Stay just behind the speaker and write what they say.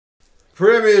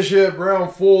Premiership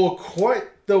round 4,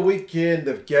 quite the weekend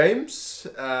of games.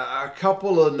 A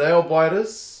couple of nail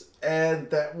biters, and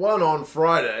that one on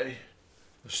Friday,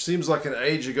 which seems like an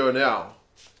age ago now.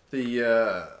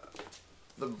 The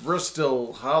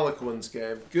Bristol Harlequins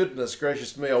game. Goodness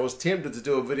gracious me, I was tempted to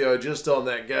do a video just on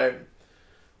that game,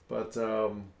 but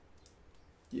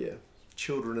yeah,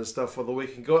 children and stuff for the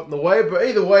weekend got in the way. But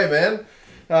either way, man.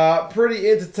 Pretty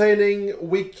entertaining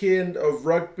weekend of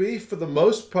rugby. For the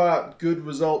most part, good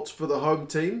results for the home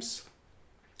teams,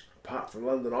 apart from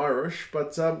London Irish.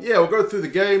 But yeah, we'll go through the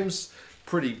games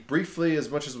pretty briefly as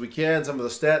much as we can, some of the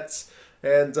stats,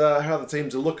 and how the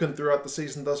teams are looking throughout the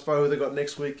season thus far, who they got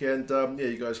next week, and yeah,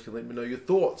 you guys can let me know your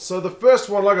thoughts. So the first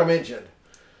one, like I mentioned,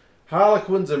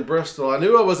 Harlequins and Bristol. I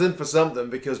knew I was in for something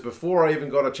because before I even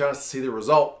got a chance to see the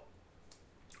result,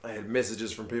 I had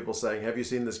messages from people saying, have you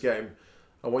seen this game?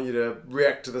 I want you to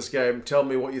react to this game. Tell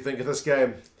me what you think of this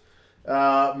game.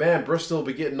 Man, Bristol will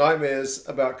be getting nightmares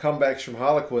about comebacks from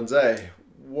Harlequins, eh?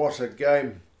 What a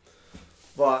game.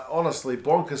 Like, honestly,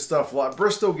 bonkers stuff. Like,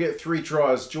 Bristol get 3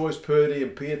 tries. Joyce Purdy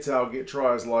and Pietau get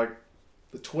tries like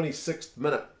the 26th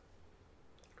minute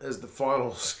is the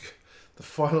final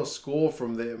score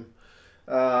from them.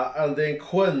 And then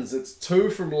Quins, it's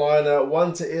 2 from Liner,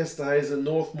 1 to Esterhazen,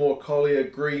 Northmore, Collier,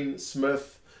 Green,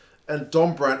 Smith, and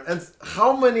Dombrant. And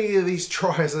how many of these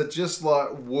tries are just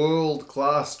like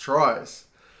world-class tries?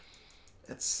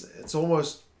 It's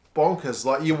almost bonkers.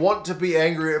 Like, you want to be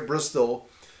angry at Bristol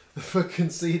for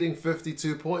conceding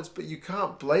 52 points, but you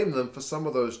can't blame them for some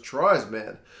of those tries,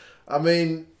 man. I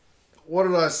mean, what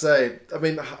did I say? I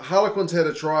mean, Harlequins had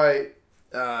a try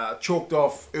chalked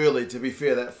off early, to be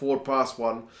fair, that forward pass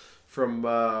one from,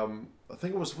 I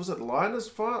think it was it Liner's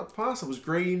pass? It was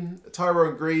Green,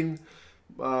 Tyrone Green,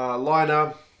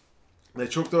 Liner. They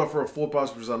chalked it off for a forward pass,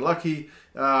 which was unlucky.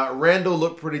 Randall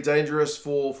looked pretty dangerous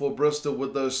for Bristol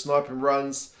with those sniping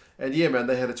runs. And yeah, man,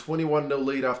 they had a 21-0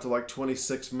 lead after like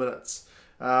 26 minutes.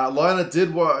 Liner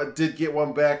did get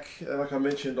one back, like I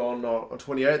mentioned, on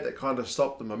 28. That kind of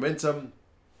stopped the momentum.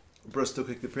 Bristol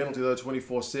kicked the penalty, though,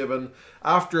 24-7.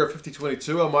 After a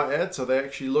 50-22, I might add. So they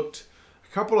actually looked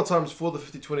a couple of times for the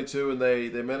 50-22, and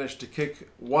they managed to kick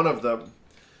one of them.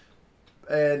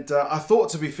 And I thought,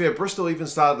 to be fair, Bristol even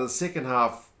started the second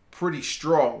half pretty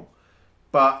strong.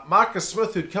 But Marcus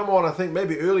Smith, who'd come on, I think,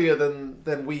 maybe earlier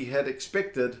than we had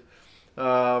expected,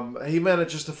 he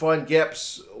manages to find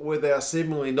gaps where they are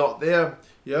seemingly not there.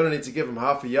 You only need to give him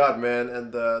half a yard, man.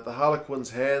 And the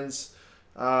Harlequins' hands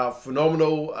are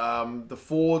phenomenal. The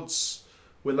forwards,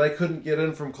 when they couldn't get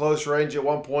in from close range at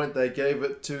one point, they gave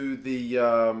it to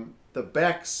the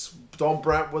backs.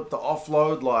 Dombrant with the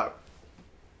offload, like,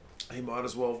 he might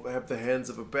as well have the hands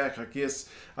of a back, I guess.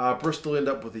 Bristol end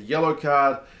up with a yellow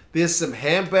card. There's some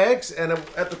handbags, and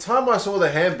at the time I saw the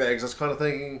handbags, I was kind of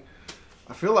thinking,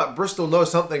 I feel like Bristol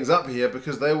knows something's up here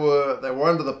because they were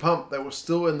under the pump. They were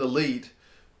still in the lead,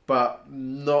 but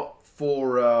not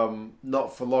for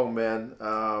long, man.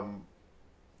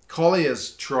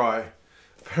 Collier's try,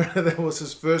 that was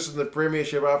his first in the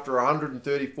Premiership after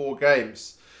 134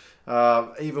 games,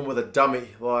 even with a dummy,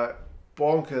 like.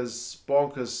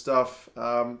 Bonkers stuff.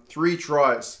 3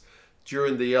 tries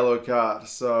during the yellow card.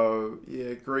 So,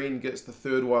 yeah, Green gets the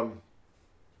 3rd one.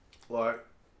 Like,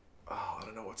 oh, I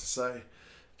don't know what to say.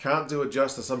 Can't do it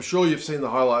justice. I'm sure you've seen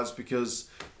the highlights because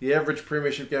the average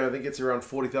Premiership game, I think, gets around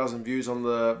 40,000 views on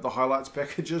the highlights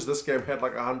packages. This game had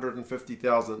like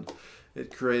 150,000.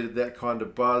 It created that kind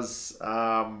of buzz.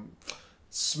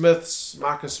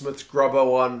 Marcus Smith's grubber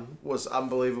one was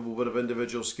unbelievable bit of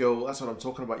individual skill. That's what I'm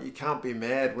talking about. You can't be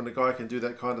mad when a guy can do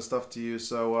that kind of stuff to you.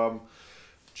 So,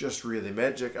 just really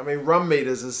magic. I mean, run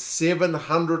meters is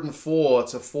 704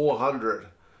 to 400.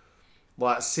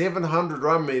 Like, 700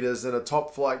 run meters in a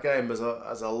top flight game is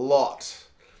a lot.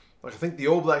 Like, I think the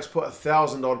All Blacks put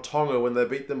 1,000 on Tonga when they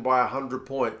beat them by 100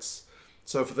 points.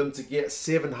 So for them to get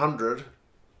 700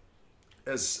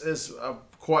 is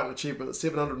quite an achievement.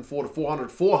 704 to 400.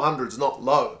 400's not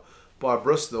low by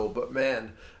Bristol, but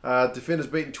man, defenders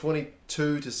beaten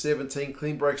 22 to 17.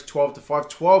 Clean breaks 12 to 5.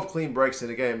 12 clean breaks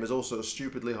in a game is also a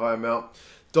stupidly high amount.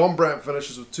 Dombrant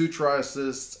finishes with 2 try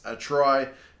assists, a try,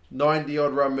 90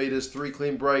 odd run meters, 3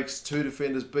 clean breaks, 2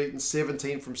 defenders beaten,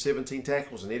 17 from 17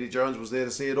 tackles, and Eddie Jones was there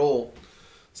to see it all.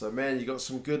 So, man, you got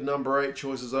some good number 8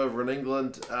 choices over in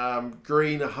England.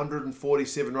 Green,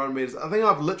 147 run meters. I think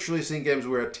I've literally seen games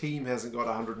where a team hasn't got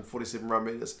 147 run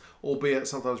meters, albeit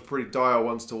sometimes pretty dire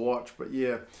ones to watch. But,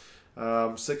 yeah,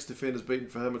 6 defenders beaten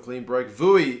for him, a clean break.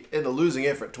 Vui in the losing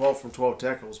effort, 12 from 12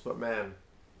 tackles. But, man,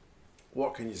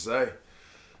 what can you say?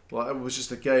 Like, it was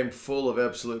just a game full of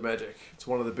absolute magic. It's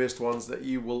one of the best ones that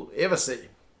you will ever see.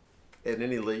 in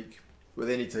any league with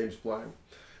any teams playing.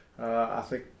 I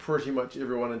think pretty much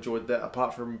everyone enjoyed that,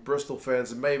 apart from Bristol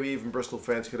fans, and maybe even Bristol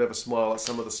fans could have a smile at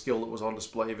some of the skill that was on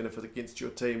display. Even if it's against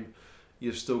your team,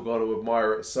 you've still got to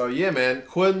admire it. So yeah, man,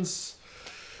 Quins,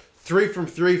 3 from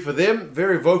 3 for them.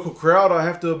 Very vocal crowd, I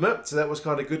have to admit. So that was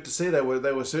kind of good to see. They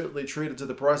were certainly treated to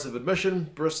the price of admission.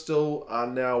 Bristol are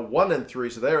now 1 and 3,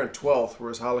 so they're in 12th,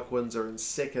 whereas Harlequins are in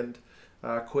 2nd.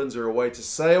 Quins are away to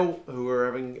Sale, who are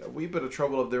having a wee bit of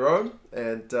trouble of their own,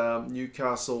 and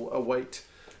Newcastle await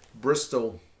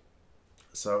Bristol.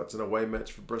 So it's an away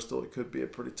match for Bristol. It could be a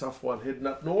pretty tough one heading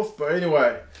up north. But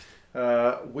anyway,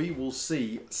 we will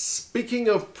see. Speaking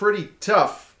of pretty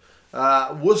tough,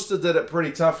 Worcester did it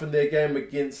pretty tough in their game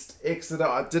against Exeter.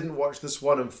 I didn't watch this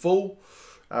one in full.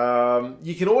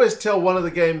 You can always tell one of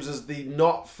the games is the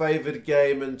not favoured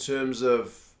game in terms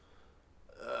of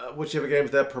whichever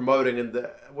games they're promoting, and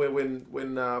when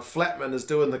Flatman is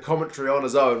doing the commentary on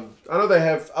his own. I know they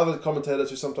have other commentators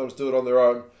who sometimes do it on their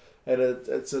own, and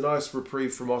it's a nice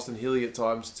reprieve from Austin Healy at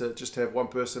times to just have one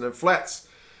person. And Flats,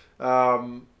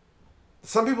 some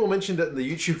people mentioned it in the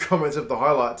YouTube comments of the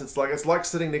highlights. It's like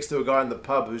sitting next to a guy in the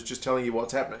pub who's just telling you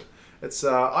what's happening. It's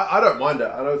I don't mind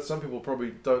it. I know some people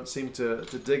probably don't seem to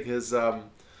dig his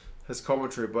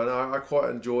commentary, but I quite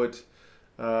enjoyed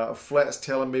Flats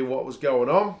telling me what was going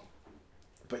on.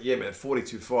 But yeah, man,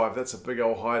 42-5, that's a big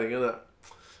old hiding, isn't it?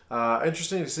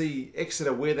 Interesting to see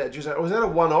Exeter wear that jersey. Was that a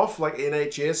one-off, like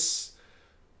NHS,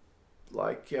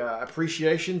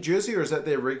 appreciation jersey, or is that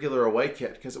their regular away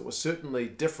kit? Because it was certainly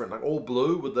different, like all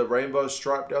blue with the rainbow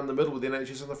stripe down the middle with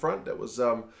NHS on the front. That was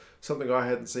something I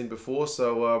hadn't seen before.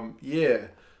 So yeah,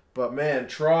 but man,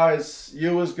 tries.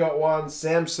 Ewer's got 1.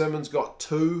 Sam Simmons got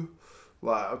 2.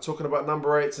 I'm talking about number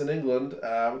 8s in England.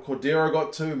 Cordero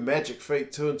got 2. Magic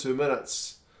feet, 2 in 2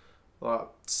 minutes.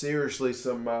 Seriously,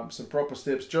 some proper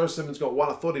steps. Joe Simmons got 1.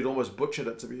 I thought he'd almost butchered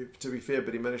it, to be fair,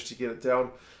 but he managed to get it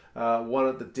down. 1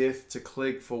 at the death to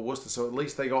Clegg for Worcester, so at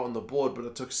least they got on the board, but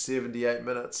it took 78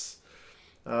 minutes.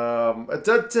 It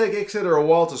did take Exeter a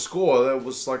while to score. That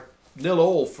was like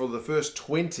 0-0 for the first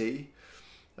 20.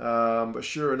 But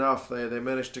sure enough, they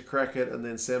managed to crack it, and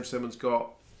then Sam Simmons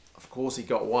got, of course he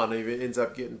got 1. He ends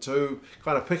up getting 2.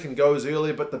 Kind of pick and goes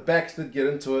early, but the backs did get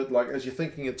into it. Like, as you're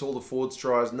thinking it's all the forwards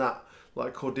tries, nah.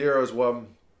 Like Cordero's one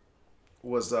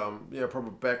was proper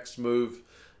backs move.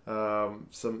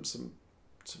 Some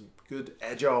good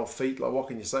agile feet. Like, what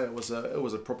can you say? It was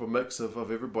a proper mix of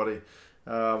everybody.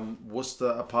 Worcester,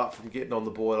 apart from getting on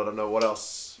the board, I don't know what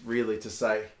else really to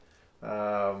say.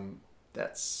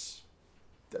 That's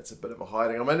a bit of a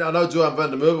hiding. I mean, I know Duan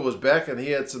van der Merwe was back and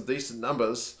he had some decent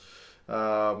numbers.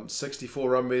 64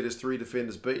 run meters, 3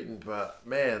 defenders beaten. But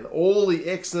man, all the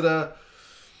Exeter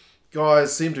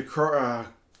guys seem to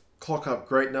clock up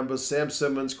great numbers. Sam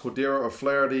Simmons, Cordero,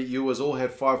 O'Flaherty, Ewers all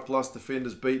had 5+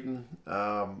 defenders beaten.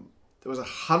 There was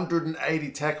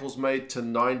 180 tackles made to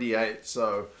 98.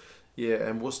 So yeah,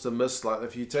 and Worcester missed, like,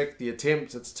 if you take the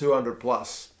attempts, it's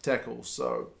 200+ tackles.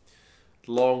 So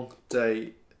long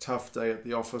day. Tough day at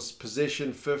the office.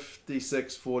 Possession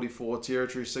 56-44,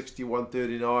 territory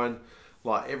 61-39.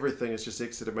 Like, everything is just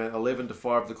Exeter, man.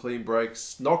 11-5 the clean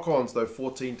breaks. Knock-ons though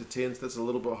 14-10. So that's a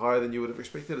little bit higher than you would have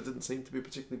expected. It didn't seem to be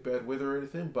particularly bad weather or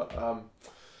anything, but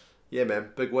yeah, man,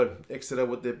 big win. Exeter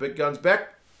with their big guns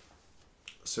back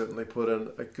certainly put in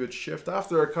a good shift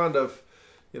after a kind of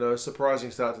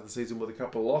surprising start to the season with a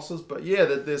couple of losses. But yeah,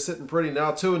 they're sitting pretty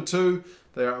now. 2-2.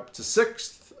 They are up to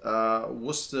 6th.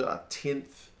 Worcester are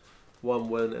 10th. 1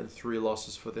 win and 3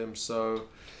 losses for them. So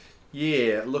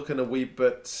yeah, looking a wee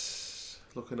bit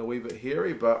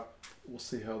hairy, but we'll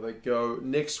see how they go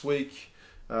next week.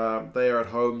 They are at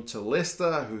home to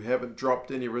Leicester, who haven't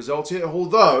dropped any results yet,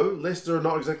 although Leicester are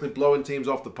not exactly blowing teams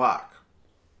off the park.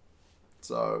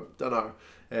 So don't know.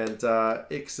 And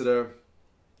Exeter,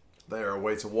 they are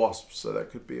away to Wasps, so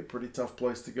that could be a pretty tough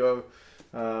place to go.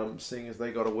 Seeing as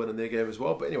they got a win in their game as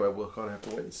well. But anyway, we'll kind of have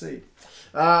to wait and see.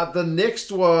 The next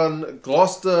one,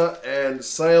 Gloucester and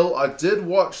Sale. I did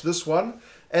watch this one,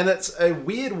 and it's a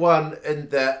weird one in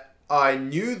that I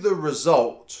knew the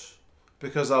result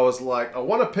because I was like, I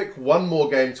want to pick one more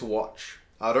game to watch.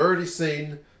 I'd already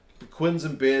seen the Quins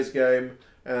and Bears game,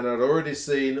 and I'd already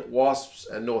seen Wasps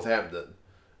and Northampton.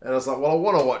 And I was like, well, I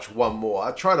want to watch one more.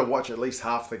 I try to watch at least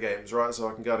half the games, right? So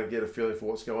I can go and get a feeling for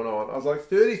what's going on. I was like,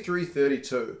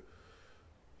 33-32.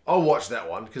 I'll watch that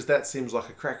one because that seems like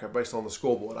a cracker based on the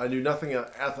scoreboard. I knew nothing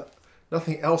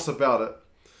else about it.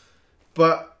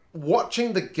 But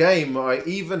watching the game, I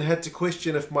even had to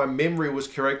question if my memory was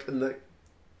correct in that,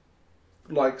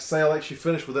 like, Sale actually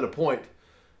finished within a point.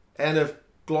 And if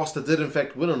Gloucester did in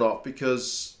fact win or not,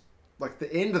 because, like,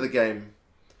 the end of the game,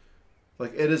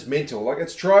 Like, it is mental. Like,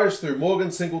 it's tries through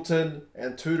Morgan, Singleton,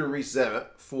 and 2 to Reece Zammit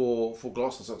for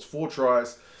Gloucester. So it's 4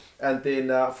 tries. And then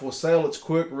for Sale, it's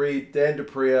Quirk, Reid, Dan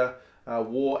Dupree,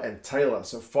 War, and Taylor.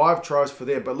 So 5 tries for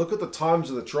them. But look at the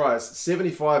times of the tries.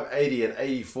 75, 80, and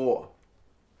 84.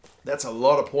 That's a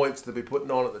lot of points to be putting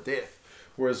on at the death.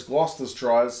 Whereas Gloucester's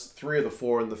tries, 3 of the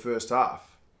 4 in the first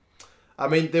half. I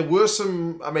mean, there were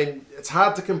some... I mean, it's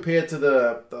hard to compare to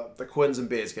the Quins and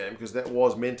Bears game because that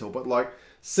was mental. But, like,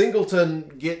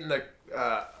 Singleton getting a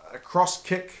cross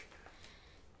kick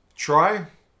try,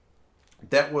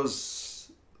 that was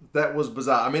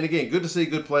bizarre. I mean, again, good to see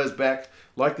good players back,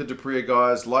 like the Dupree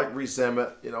guys, like Reece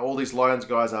Zammit. You know, all these Lions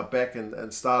guys are back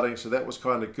and starting, so that was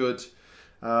kind of good.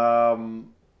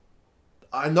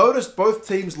 I noticed both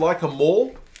teams like a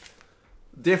maul.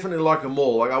 Definitely like a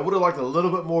maul. Like, I would have liked a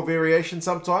little bit more variation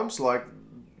sometimes. Like,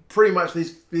 pretty much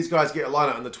these guys get a line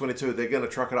out in the 22. They're going to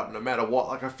truck it up no matter what.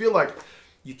 Like, I feel like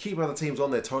you keep other teams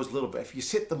on their toes a little bit. If you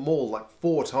set the maul like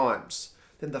 4 times,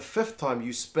 then the 5th time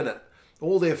you spin it,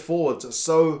 all their forwards are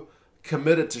so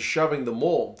committed to shoving the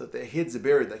maul that their heads are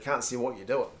buried. They can't see what you're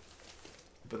doing.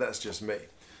 But that's just me.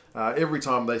 Every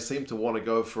time they seem to want to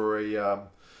go for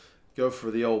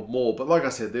the old maul. But like I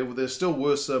said, there still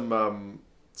were some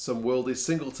worldies.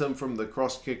 Singleton from the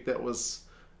cross kick, that was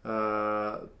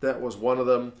one of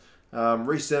them.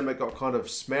 Reece Zammit got kind of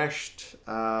smashed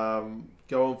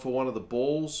going for one of the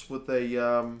balls with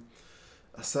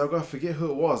so I forget who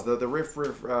it was. The ref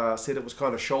said it was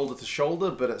kind of shoulder to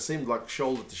shoulder, but it seemed like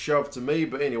shoulder to shove to me.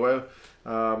 But anyway,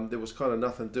 there was kind of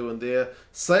nothing doing there.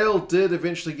 Sale did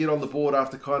eventually get on the board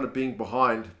after kind of being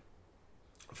behind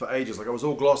for ages. Like, it was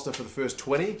all Gloucester for the first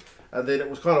 20, and then it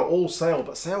was kind of all Sale,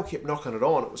 but Sale kept knocking it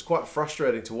on. It was quite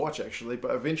frustrating to watch, actually,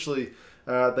 but eventually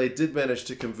they did manage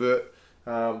to convert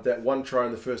that 1 try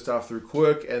in the first half through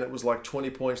Quirk, and it was like 20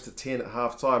 points to 10 at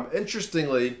half-time.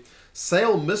 Interestingly,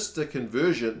 Sale missed a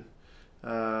conversion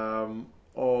on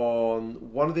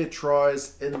one of their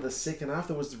tries in the second half.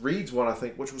 There was Reid's one, I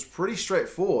think, which was pretty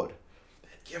straightforward.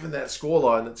 Given that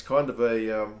scoreline, it's kind of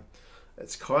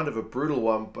a brutal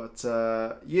one. But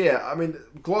yeah, I mean,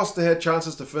 Gloucester had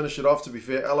chances to finish it off. To be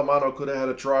fair, Alamano could have had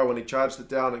a try when he charged it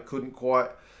down and couldn't quite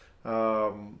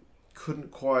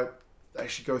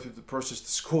actually go through the process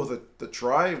to score the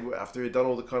try after he'd done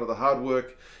all the hard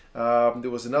work. There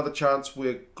was another chance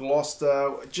where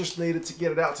Gloucester just needed to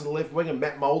get it out to the left wing, and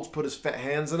Matt Moulds put his fat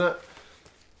hands in it.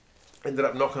 Ended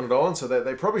up knocking it on, so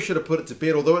they probably should have put it to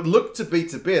bed, although it looked to be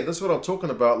to bed. That's what I'm talking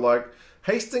about. Like,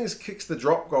 Hastings kicks the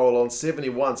drop goal on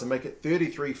 71 to make it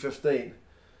 33-15. And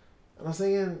I was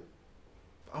thinking,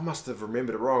 I must have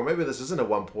remembered it wrong. Maybe this isn't a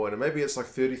 1-pointer. Maybe it's like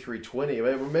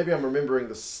 33-20. Maybe I'm remembering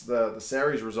the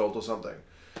Saracens result or something.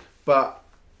 But,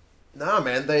 nah,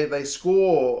 man, they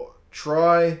score...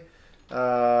 try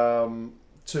the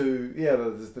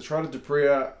try to Dupree,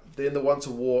 then the one to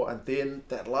War, and then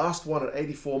that last one at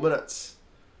 84 minutes.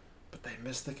 But they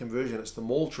missed the conversion. It's the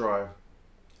maul try.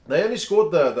 They only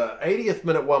scored the 80th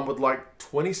minute one with like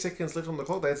 20 seconds left on the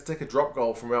clock. They had to take a drop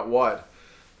goal from out wide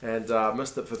and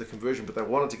missed it for the conversion. But they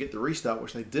wanted to get the restart,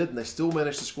 which they did, and they still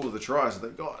managed to score the try. So they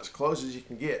got as close as you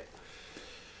can get.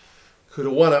 Could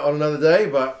have won it on another day,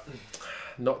 but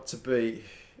not to be.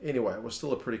 Anyway, it was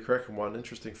still a pretty cracking one.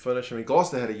 Interesting finish. I mean,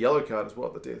 Gloucester had a yellow card as well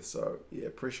at the death, so yeah,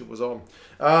 pressure was on.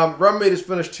 Run meters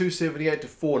finished 278 to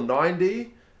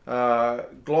 490.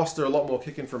 Gloucester a lot more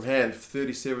kicking from hand,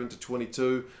 37 to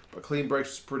 22, but clean breaks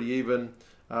was pretty even.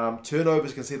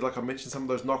 Turnovers conceded, like I mentioned, some of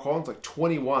those knock-ons, like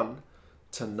 21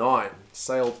 to 9.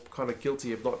 Sale kind of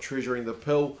guilty of not treasuring the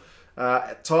pill.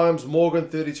 At times, Morgan,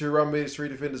 32 run meters, 3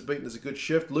 defenders beaten is a good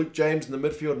shift. Luke James in the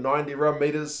midfield, 90 run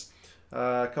meters.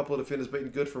 A couple of defenders beaten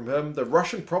good from him. The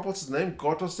Russian prop, what's his name?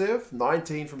 Gotosev,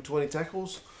 19 from 20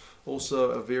 tackles.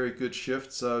 Also a very good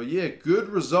shift. So, yeah, good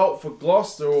result for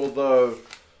Gloucester, although,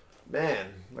 man,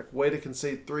 like, way to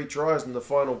concede 3 tries in the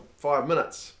final 5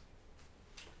 minutes.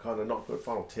 Kind of not good.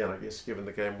 Final 10, I guess, given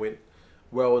the game went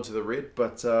well into the red.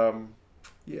 But,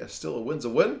 yeah, still a win's a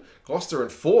win. Gloucester in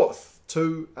 4th,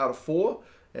 2 out of 4.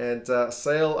 And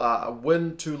Sale a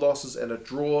win, 2 losses, and a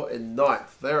draw in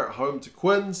 9th. They're at home to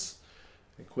Quins.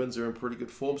 And Quins are in pretty good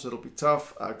form, so it'll be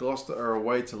tough. Gloucester are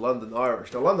away to London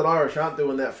Irish. Now, London Irish aren't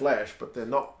doing that flash, but they're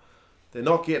not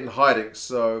getting hiding.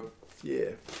 So,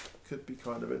 yeah, could be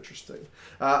kind of interesting.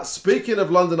 Speaking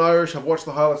of London Irish, I've watched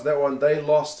the highlights of that one. They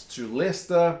lost to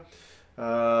Leicester.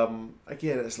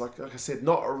 Again, it's like I said,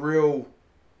 not a real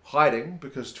hiding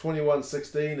because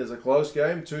 21-16 is a close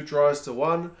game. 2 tries to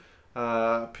 1.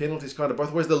 Penalties kind of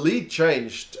both ways. The lead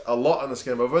changed a lot in this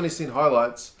game. I've only seen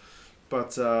highlights.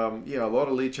 But, yeah, a lot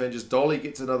of lead changes. Dolly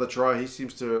gets another try. He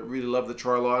seems to really love the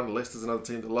try line. Leicester's another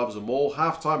team that loves them all.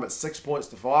 Half-time at 6 points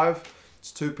to 5.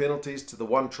 It's 2 penalties to the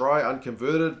 1 try,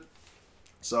 unconverted.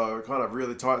 So, kind of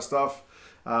really tight stuff.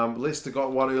 Leicester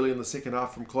got one early in the second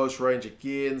half from close range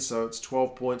again, so it's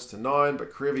 12 points to 9.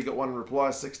 But Krevy got one in reply,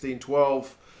 16-12.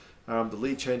 The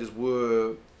lead changes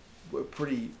were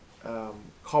pretty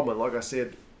common. Like I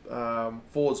said,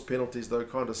 forwards penalties, though,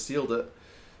 kind of sealed it.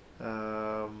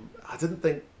 I didn't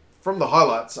think, from the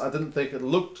highlights, I didn't think it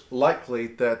looked likely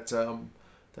that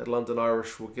that London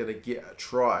Irish were going to get a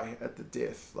try at the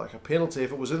death. Like a penalty,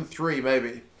 if it was in 3,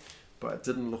 maybe. But it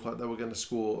didn't look like they were going to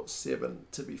score 7,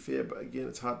 to be fair. But again,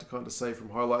 it's hard to kind of say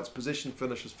from highlights. Possession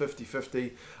finishes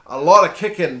 50-50. A lot of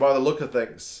kicking by the look of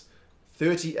things.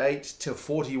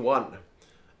 38-41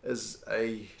 is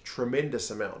a tremendous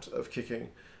amount of kicking.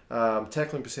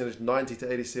 Tackling percentage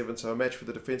 90-87, so a match for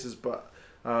the defences. But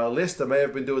Leicester may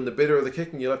have been doing the better of the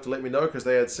kicking. You'll have to let me know because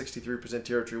they had 63%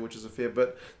 territory, which is a fair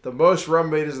bit. The most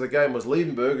run meters of the game was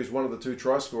Liebenberg, who's one of the 2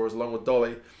 try scorers, along with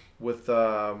Dolly, with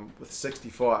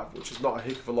 65, which is not a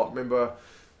heck of a lot. Remember,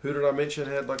 who did I mention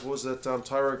had, like, was it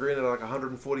Tyrone Green had like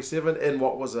 147 in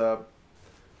what was a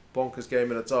bonkers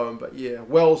game in its own. But yeah,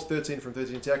 Wells 13 from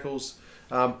 13 tackles.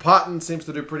 Parton seems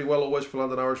to do pretty well always for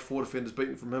London Irish. 4 defenders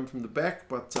beaten from him from the back,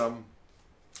 but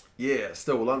yeah,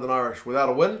 still London Irish without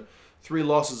a win, 3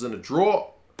 losses and a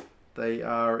draw. They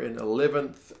are in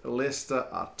 11th. Leicester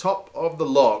are top of the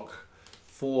log.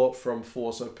 4 from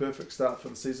 4, so perfect start for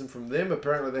the season from them.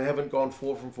 Apparently they haven't gone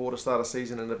 4 from 4 to start a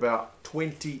season in about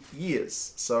 20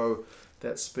 years, so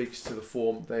that speaks to the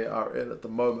form they are in at the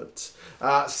moment.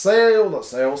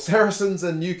 Saracens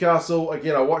and Newcastle.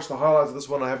 Again, I watched the highlights of this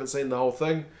one. I haven't seen the whole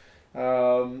thing.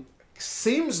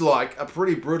 Seems like a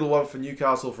pretty brutal one for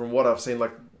Newcastle from what I've seen.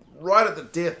 Like right at the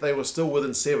death, they were still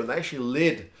within 7. They actually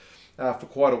led for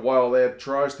quite a while. They had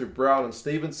tries through Brown and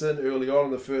Stevenson early on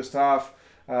in the first half.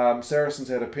 Saracens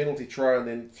had a penalty try and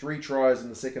then 3 tries in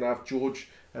the second half. George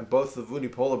and both the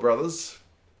Vunipola brothers.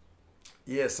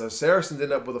 Yeah, so Saracens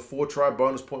end up with a 4-try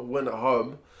bonus point win at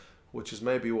home, which is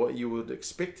maybe what you would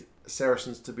expect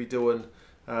Saracens to be doing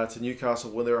to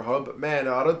Newcastle when they're at home. But man,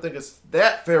 I don't think it's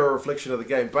that fair a reflection of the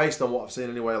game based on what I've seen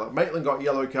anyway. Like Maitland got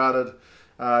yellow carded.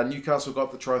 Newcastle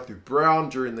got the try through Brown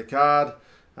during the card.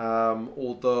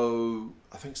 Although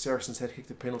I think Saracens had kicked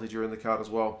a penalty during the card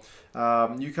as well.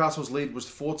 Newcastle's lead was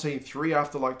 14-3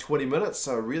 after like 20 minutes.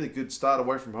 So a really good start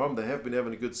away from home. They have been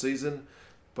having a good season.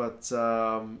 But,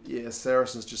 yeah,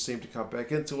 Saracens just seemed to come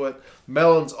back into it.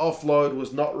 Mellon's offload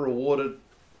was not rewarded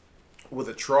with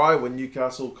a try when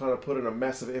Newcastle kind of put in a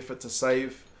massive effort to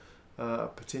save a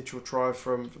potential try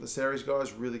for the Sarries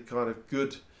guys. Really kind of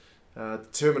good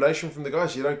determination from the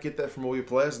guys. You don't get that from all your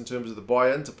players in terms of the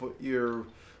buy-in to put your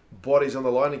bodies on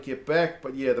the line and get back.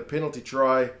 But, yeah, the penalty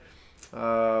try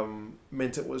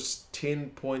meant it was 10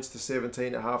 points to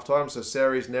 17 at halftime. So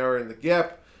Sarries narrowing the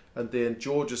gap. And then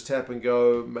George's tap and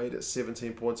go made it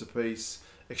 17 points apiece.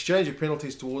 Exchange of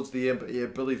penalties towards the end, but yeah,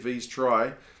 Billy V's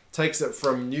try takes it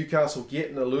from Newcastle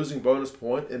getting a losing bonus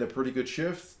point in a pretty good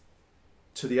shift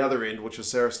to the other end, which is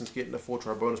Saracens getting a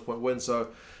 4-try bonus point win. So,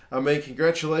 I mean,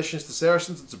 congratulations to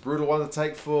Saracens. It's a brutal one to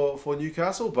take for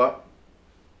Newcastle, but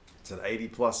it's an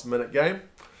 80-plus minute game.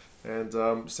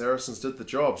 And Saracens did the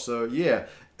job. So, yeah.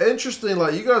 Interesting,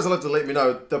 like you guys will have to let me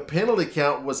know. The penalty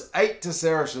count was 8 to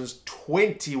Saracens,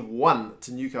 21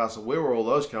 to Newcastle. Where were all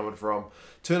those coming from?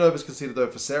 Turnovers conceded though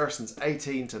for Saracens,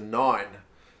 18 to 9.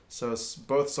 So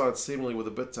both sides seemingly with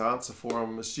a bit to answer for.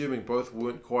 I'm assuming both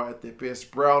weren't quite at their best.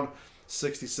 Brown,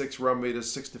 66 run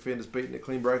meters, 6 defenders beaten, a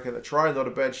clean break and a try. Not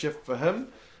a bad shift for him,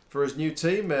 for his new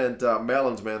team. And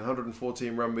Mallon's, man,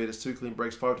 114 run meters, 2 clean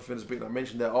breaks, 5 defenders beaten. I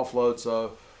mentioned that offload,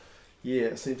 so yeah,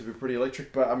 it seemed to be pretty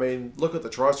electric. But, I mean, look at the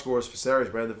try scorers for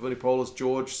Sarries, man. The Vunipolas,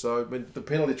 George. So, I mean, the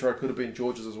penalty try could have been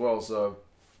George's as well. So,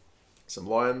 some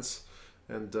Lions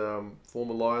and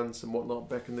former Lions and whatnot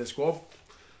back in their squad.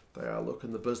 They are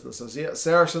looking the business. So, yeah,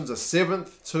 Saracens are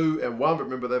 7th, 2 and 1. But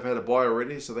remember, they've had a bye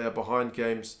already. So, they are behind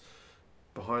teams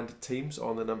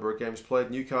on the number of games played.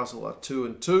 Newcastle are 2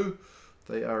 and 2.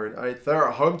 They are in 8th. They're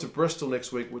at home to Bristol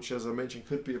next week, which, as I mentioned,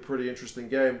 could be a pretty interesting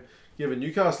game. Given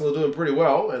Newcastle are doing pretty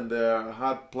well and they're a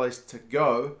hard place to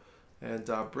go, and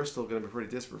Bristol are going to be pretty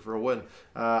desperate for a win.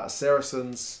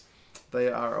 Saracens, they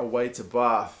are away to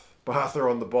Bath. Bath are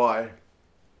on the bye.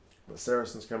 The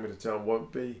Saracens coming to town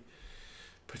won't be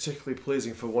particularly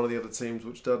pleasing for one of the other teams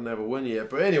which doesn't have a win yet.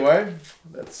 But anyway,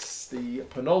 that's the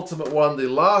penultimate one. The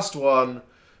last one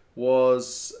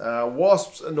was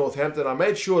Wasps and Northampton. I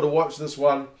made sure to watch this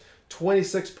one.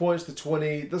 26 points to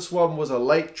 20. This one was a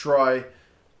late try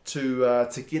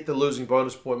to get the losing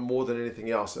bonus point more than anything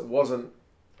else. It wasn't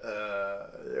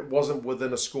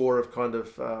within a score of kind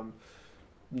of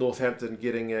Northampton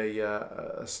getting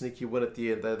a sneaky win at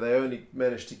the end. They only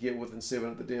managed to get within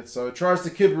 7 at the death. So it tries to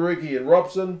Kiwi and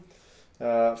Robson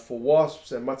for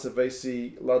Wasps, and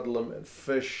Matavesi, Ludlam and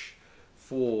Fish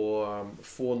for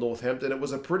Northampton. It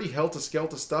was a pretty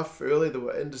helter-skelter stuff early. There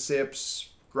were intercepts,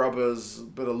 grubbers, a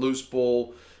bit of loose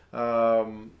ball.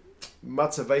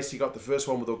 Matavesi got the first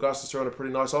one with Augustus on a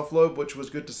pretty nice offload, which was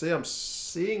good to see. I'm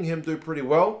seeing him do pretty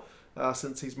well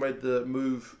since he's made the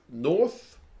move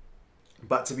north.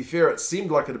 But to be fair, it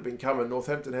seemed like it had been coming.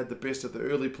 Northampton had the best of the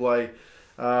early play.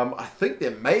 I think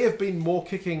there may have been more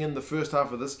kicking in the first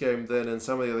half of this game than in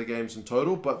some of the other games in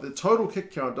total, but the total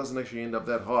kick count doesn't actually end up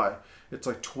that high. It's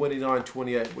like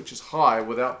 29-28, which is high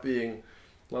without being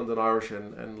London Irish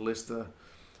and Leicester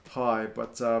high.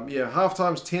 But yeah,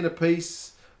 half-time's 10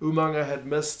 apiece. Umanga had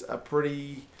missed a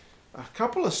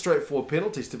couple of straightforward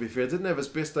penalties, to be fair. Didn't have his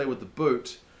best day with the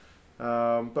boot.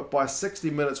 But by 60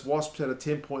 minutes, Wasps had a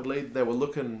 10-point lead. They were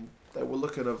looking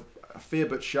a fair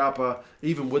bit sharper,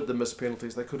 even with the missed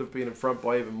penalties. They could have been in front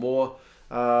by even more.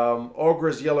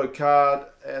 Ogra's yellow card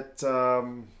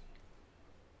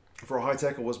for a high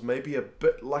tackle was maybe a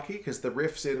bit lucky because the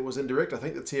ref said it was indirect. I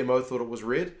think the TMO thought it was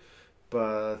red.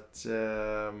 But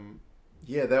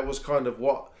yeah, that was kind of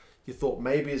what you thought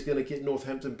maybe is going to get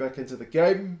Northampton back into the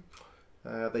game.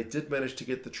 They did manage to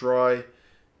get the try.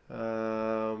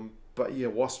 But yeah,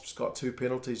 Wasps got 2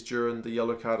 penalties during the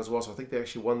yellow card as well. So I think they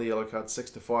actually won the yellow card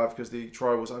 6-5 because the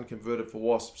try was unconverted for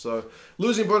Wasps. So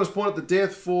losing bonus point at the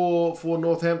death for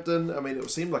Northampton. I mean,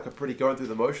 it seemed like a pretty going through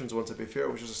the motions one, to be fair.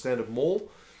 It was just a standard maul.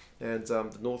 And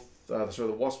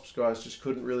the Wasps guys just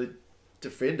couldn't really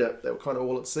defend it. They were kind of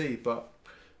all at sea. But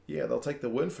yeah, they'll take the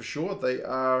win for sure. They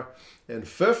are in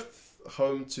 5th,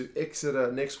 home to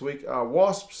Exeter next week are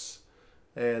Wasps.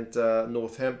 And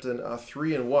Northampton are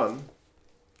 3-1.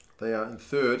 They are in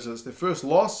 3rd, so it's their first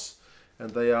loss, and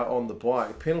they are on the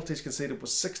bye. Penalties conceded was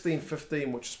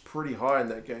 16-15, which is pretty high in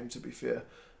that game, to be fair.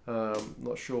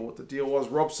 Not sure what the deal was.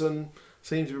 Robson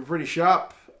seemed to be pretty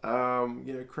sharp.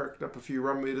 Cracked up a few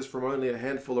run meters from only a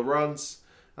handful of runs.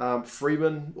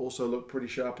 Freeman also looked pretty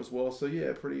sharp as well. So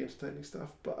yeah, pretty entertaining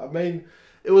stuff. But I mean,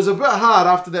 it was a bit hard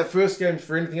after that first game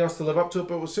for anything else to live up to it,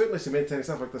 but it was certainly some entertaining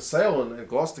stuff. Like the Sale and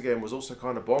Gloucester game was also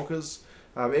kind of bonkers.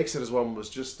 Exeter's one was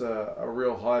just a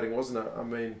real hiding, wasn't it? I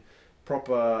mean,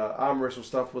 proper arm wrestle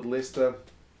stuff with Leicester.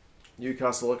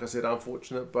 Newcastle, like I said,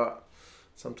 unfortunate, but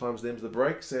sometimes them's the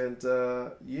breaks. And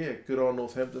yeah, good on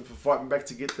Northampton for fighting back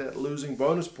to get that losing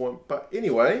bonus point. But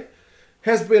anyway,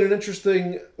 has been an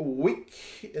interesting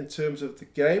week in terms of the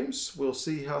games. We'll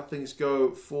see how things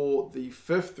go for the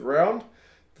 5th round.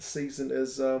 The season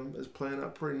is playing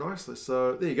out pretty nicely.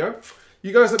 So there you go.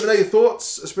 You guys let me know your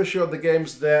thoughts, especially on the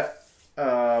games that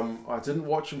I didn't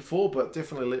watch in full, but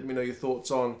definitely let me know your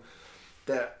thoughts on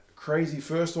that crazy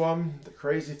first one, the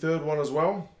crazy third one as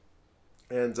well.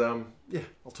 And yeah,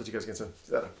 I'll talk to you guys again soon.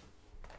 See you later.